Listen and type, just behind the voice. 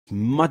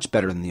much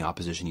better than the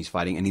opposition he's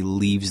fighting, and he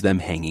leaves them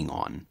hanging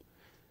on.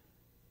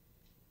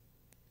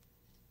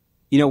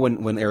 You know, when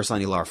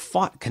Erislandy Lara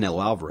fought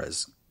Canelo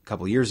Alvarez a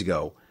couple of years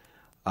ago,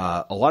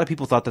 a lot of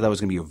people thought that was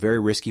going to be a very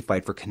risky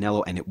fight for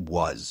Canelo, and it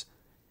was.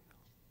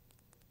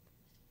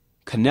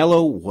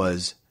 Canelo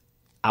was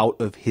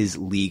out of his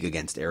league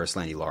against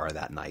Erislandy Lara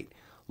that night.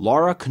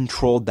 Lara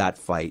controlled that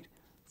fight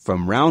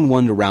from round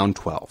 1 to round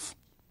 12.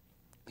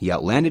 He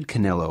outlanded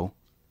Canelo.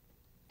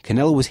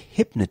 Canelo was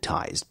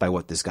hypnotized by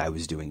what this guy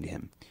was doing to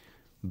him.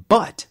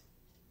 But,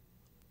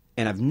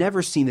 and I've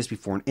never seen this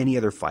before in any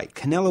other fight,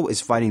 Canelo is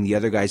fighting the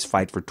other guy's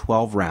fight for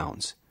 12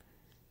 rounds.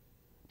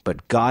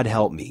 But God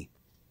help me,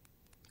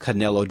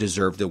 Canelo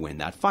deserved to win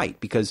that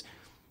fight. Because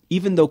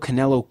even though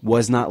Canelo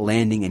was not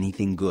landing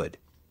anything good,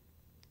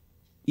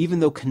 even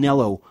though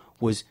Canelo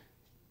was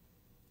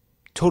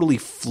totally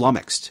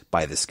flummoxed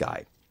by this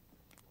guy,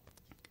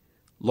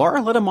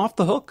 Lara let him off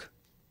the hook.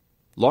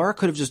 Lara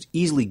could have just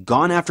easily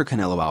gone after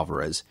Canelo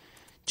Alvarez,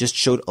 just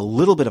showed a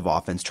little bit of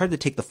offense, tried to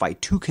take the fight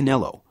to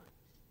Canelo,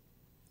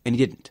 and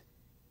he didn't.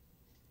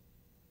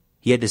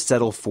 He had to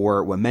settle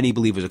for what many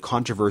believe was a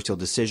controversial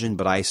decision,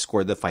 but I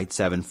scored the fight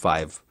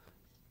 7-5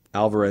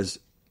 Alvarez,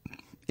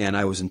 and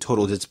I was in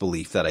total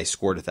disbelief that I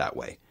scored it that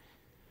way.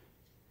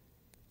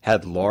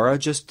 Had Lara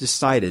just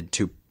decided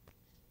to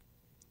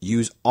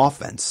use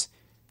offense,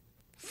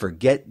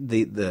 forget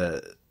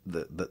the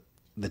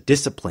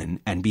discipline,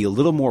 and be a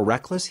little more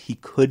reckless, he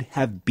could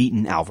have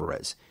beaten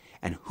Alvarez.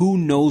 And who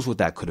knows what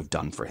that could have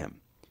done for him.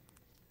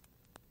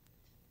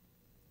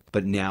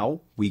 But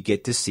now we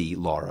get to see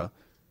Lara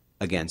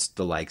against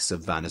the likes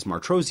of Vanes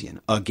Martirosyan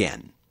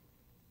again.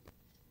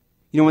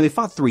 You know, when they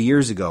fought 3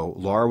 years ago,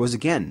 Lara was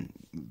again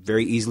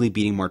very easily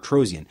beating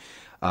Martirosyan.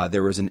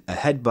 There was a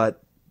headbutt.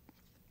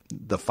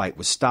 The fight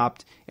was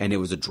stopped, and it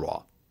was a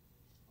draw.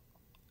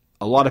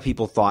 A lot of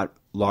people thought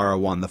Lara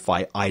won the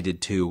fight. I did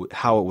too.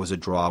 How it was a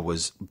draw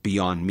was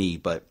beyond me,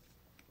 but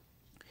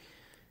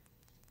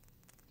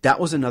that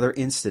was another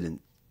instance,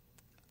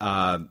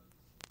 of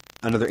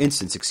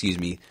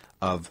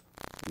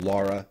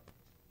Lara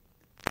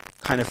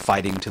kind of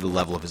fighting to the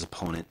level of his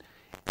opponent.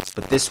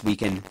 But this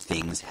weekend,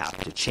 things have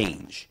to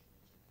change.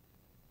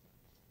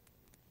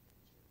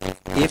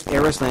 If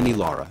Erislandy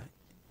Lara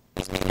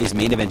is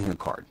main eventing a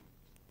card,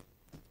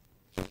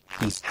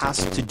 he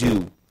has to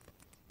do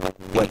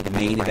what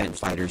main event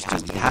fighters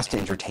do. He has to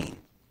entertain.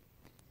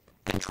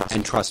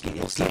 And trust me,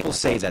 if people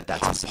say that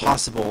that's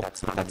impossible,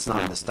 that's not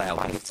in the style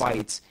he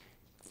fights,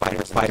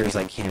 fighters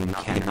like him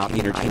cannot be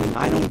entertaining,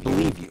 I don't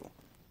believe you.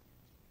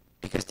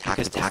 Because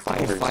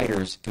tactical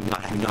fighters do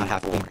not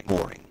have to be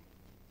boring.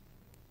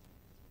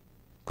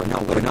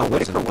 Cornell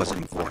Whitaker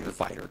wasn't a boring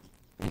fighter.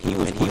 And he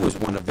was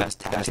one of the best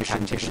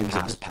tacticians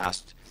of the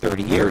past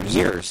 30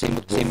 years. Same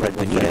with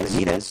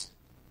Benitez.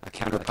 A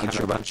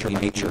counter-puncher, he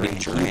made sure, and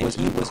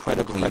he was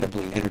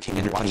incredibly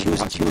entertaining to watch. He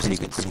was a pretty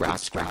good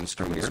scratch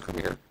in his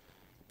career.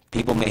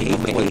 People may hate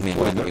Floyd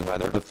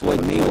Mayweather, but Floyd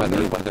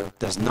Mayweather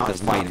does not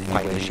fight in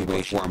any way, shape,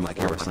 or form like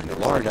Erislandy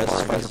Lara does.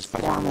 His fight is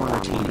far more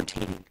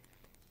entertaining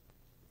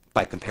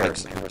by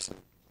comparison.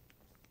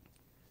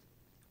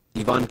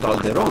 Ivan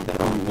Calderon,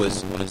 who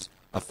was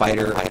a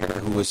fighter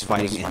who was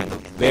fighting in the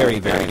very,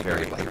 very,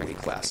 very lightweight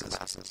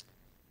classes.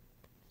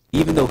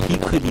 Even though he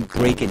couldn't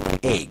break an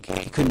egg,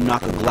 he couldn't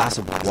knock a glass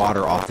of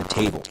water off the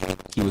table.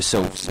 He was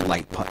so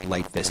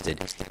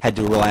light-fisted, had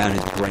to rely on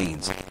his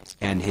brains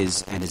and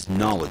his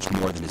knowledge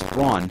more than his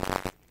brawn.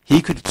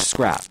 He could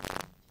scrap.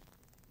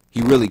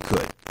 He really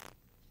could.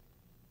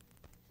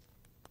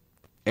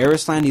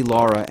 Erislandy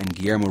Lara and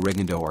Guillermo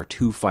Rigondeuax are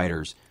two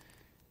fighters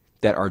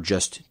that are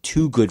just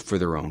too good for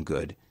their own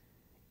good,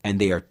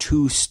 and they are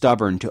too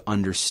stubborn to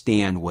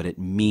understand what it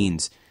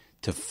means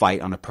to fight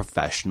on a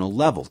professional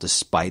level,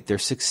 despite their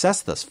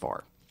success thus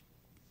far.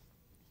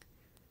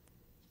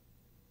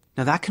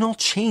 Now that can all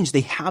change.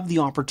 They have the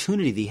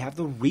opportunity. They have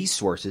the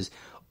resources.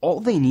 All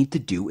they need to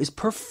do is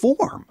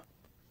perform.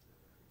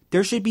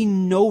 There should be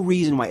no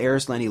reason why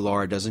Erislandy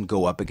Lara doesn't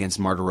go up against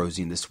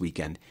Martirosyan this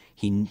weekend.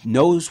 He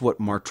knows what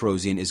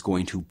Martirosyan is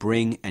going to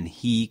bring, and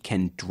he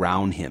can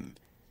drown him.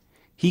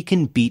 He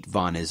can beat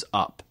Vanes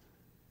up.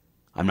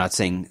 I'm not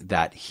saying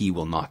that he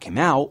will knock him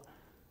out,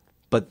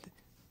 but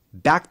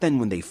back then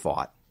when they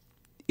fought,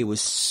 it was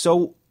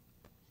so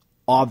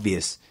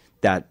obvious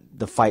that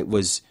the fight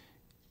was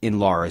in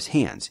Lara's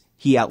hands.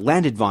 He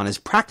outlanded Vanes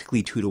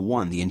practically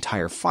 2-1 the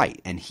entire fight,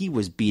 and he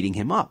was beating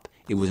him up.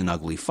 It was an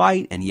ugly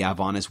fight, and yeah,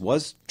 Vanes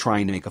was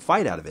trying to make a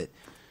fight out of it.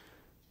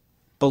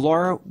 But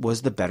Lara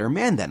was the better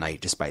man that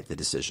night, despite the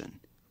decision.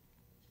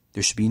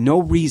 There should be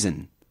no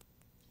reason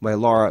why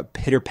Lara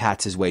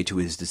pitter-pats his way to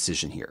his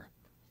decision here.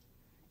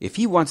 If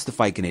he wants to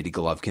fight Gennady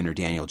Golovkin or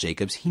Daniel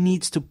Jacobs, he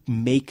needs to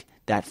make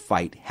that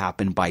fight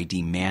happen by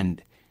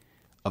demand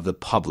of the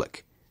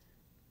public,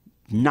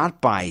 not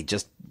by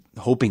just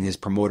hoping his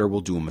promoter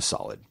will do him a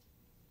solid.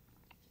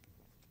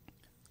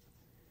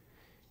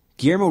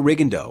 Guillermo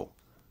Rigondeuax,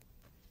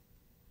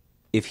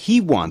 if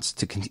he wants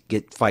to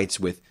get fights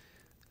with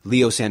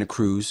Leo Santa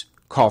Cruz,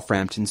 Carl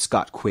Frampton,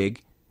 Scott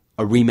Quigg,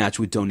 a rematch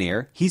with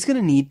Donaire, he's going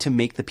to need to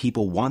make the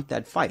people want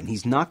that fight. And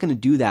he's not going to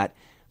do that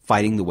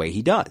fighting the way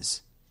he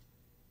does.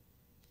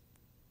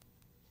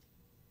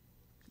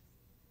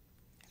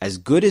 As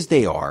good as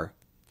they are,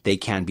 they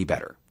can be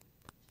better.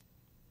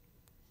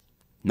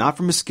 Not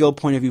from a skill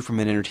point of view, from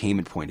an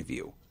entertainment point of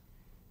view.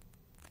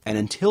 And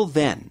until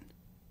then,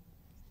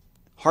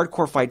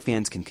 hardcore fight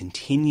fans can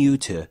continue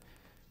to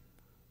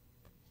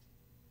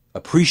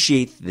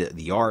appreciate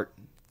the art,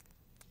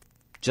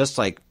 just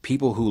like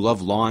people who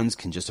love lawns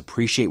can just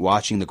appreciate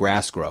watching the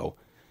grass grow.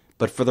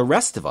 But for the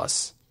rest of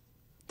us,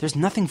 there's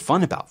nothing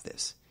fun about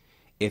this.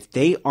 If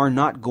they are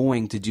not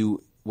going to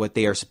do what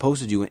they are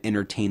supposed to do and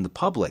entertain the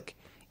public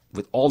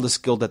with all the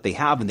skill that they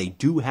have, and they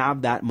do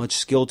have that much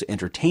skill to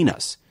entertain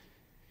us,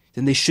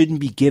 then they shouldn't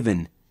be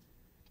given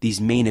these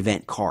main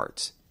event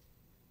cards.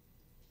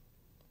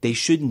 They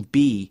shouldn't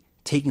be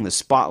taking the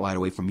spotlight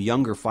away from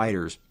younger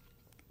fighters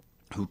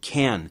who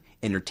can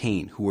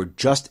entertain, who are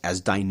just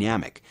as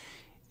dynamic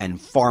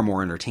and far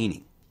more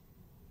entertaining.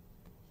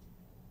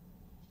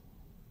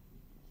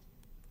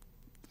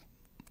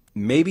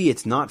 Maybe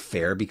it's not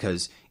fair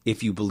because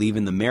if you believe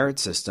in the merit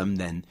system,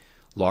 then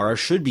Lara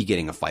should be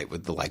getting a fight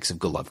with the likes of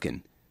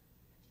Golovkin.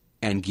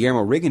 And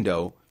Guillermo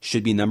Rigondeaux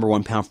should be number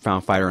one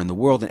pound-for-pound fighter in the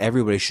world, and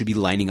everybody should be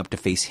lining up to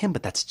face him,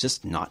 but that's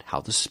just not how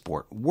the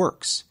sport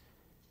works.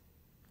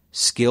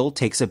 Skill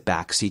takes a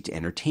backseat to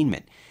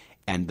entertainment,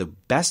 and the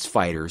best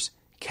fighters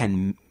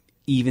can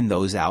even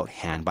those out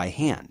hand by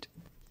hand.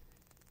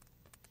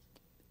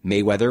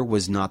 Mayweather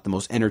was not the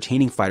most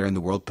entertaining fighter in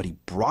the world, but he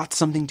brought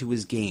something to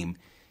his game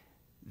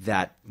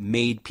that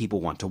made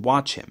people want to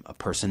watch him, a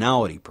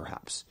personality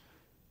perhaps.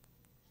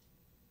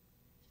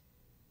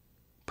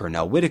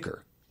 Pernell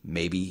Whitaker,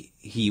 maybe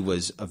he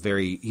was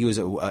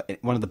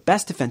one of the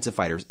best defensive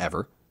fighters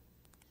ever,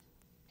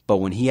 but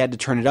when he had to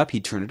turn it up,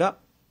 he'd turn it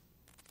up.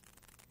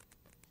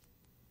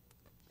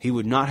 He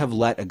would not have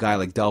let a guy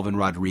like Delvin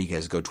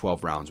Rodriguez go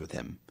 12 rounds with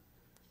him.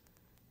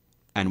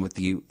 And with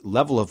the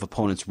level of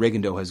opponents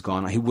Rigondeaux has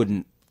gone, he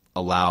wouldn't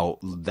allow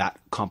that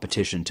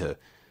competition to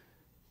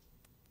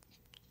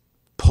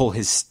pull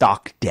his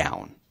stock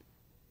down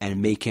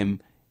and make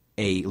him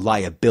a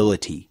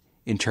liability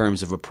in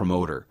terms of a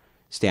promoter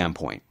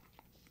standpoint.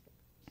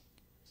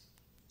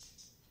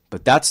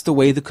 But that's the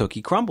way the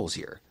cookie crumbles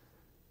here.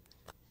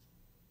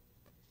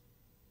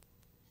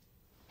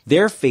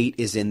 Their fate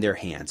is in their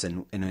hands,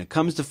 and when it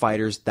comes to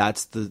fighters,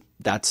 that's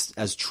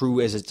as true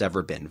as it's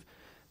ever been.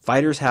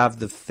 Fighters have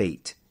the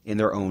fate in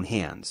their own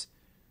hands.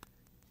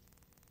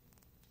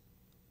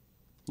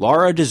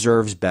 Lara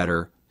deserves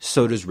better,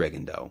 so does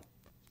Rigondeaux.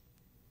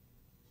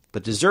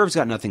 But deserve's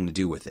got nothing to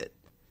do with it.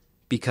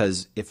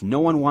 Because if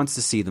no one wants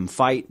to see them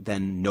fight,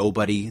 then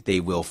they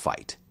will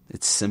fight.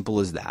 It's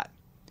simple as that.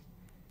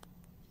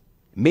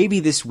 Maybe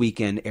this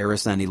weekend,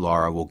 Erislandy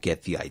Lara will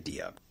get the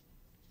idea.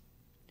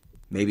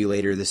 Maybe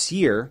later this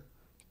year,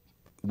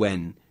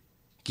 when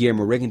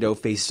Guillermo Rigondeaux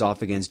faces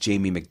off against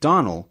Jamie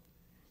McDonnell,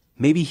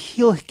 maybe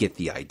he'll get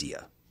the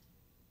idea.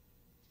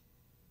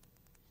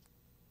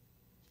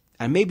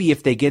 And maybe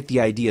if they get the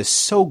idea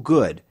so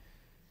good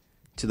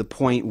to the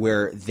point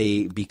where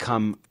they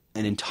become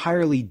an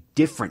entirely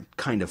different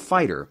kind of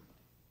fighter,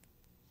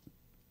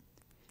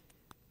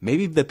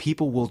 maybe the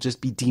people will just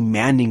be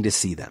demanding to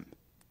see them.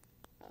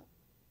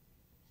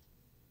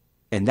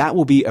 And that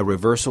will be a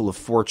reversal of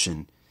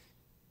fortune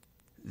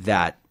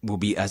that will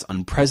be as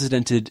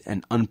unprecedented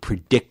and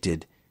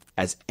unpredicted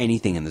as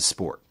anything in the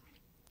sport.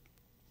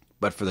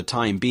 But for the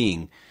time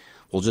being,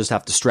 we'll just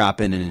have to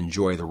strap in and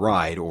enjoy the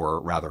ride,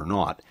 or rather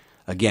not.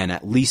 Again,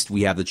 at least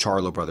we have the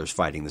Charlo brothers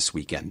fighting this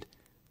weekend.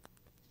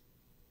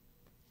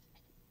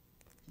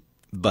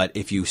 But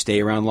if you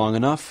stay around long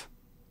enough,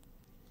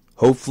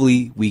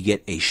 hopefully we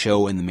get a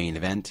show in the main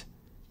event,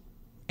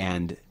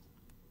 and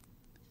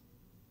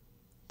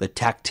the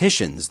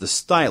tacticians, the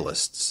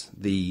stylists,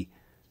 the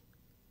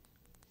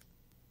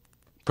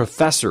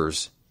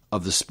professors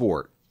of the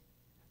sport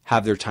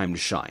have their time to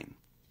shine.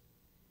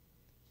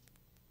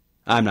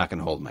 I'm not going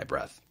to hold my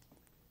breath.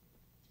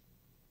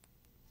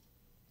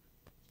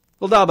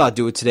 Well, that'll about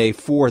do it today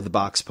for the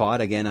BoxPod.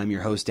 Again, I'm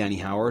your host, Danny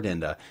Howard,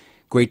 and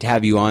great to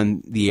have you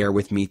on the air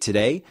with me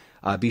today.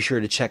 Be sure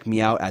to check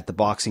me out at the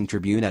Boxing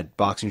Tribune at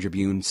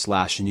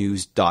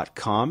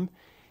boxingtribune/news.com.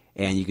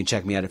 And you can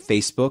check me out at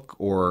Facebook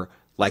or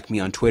like me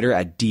on Twitter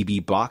at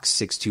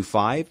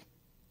dbbox625.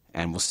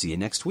 And we'll see you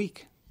next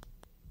week.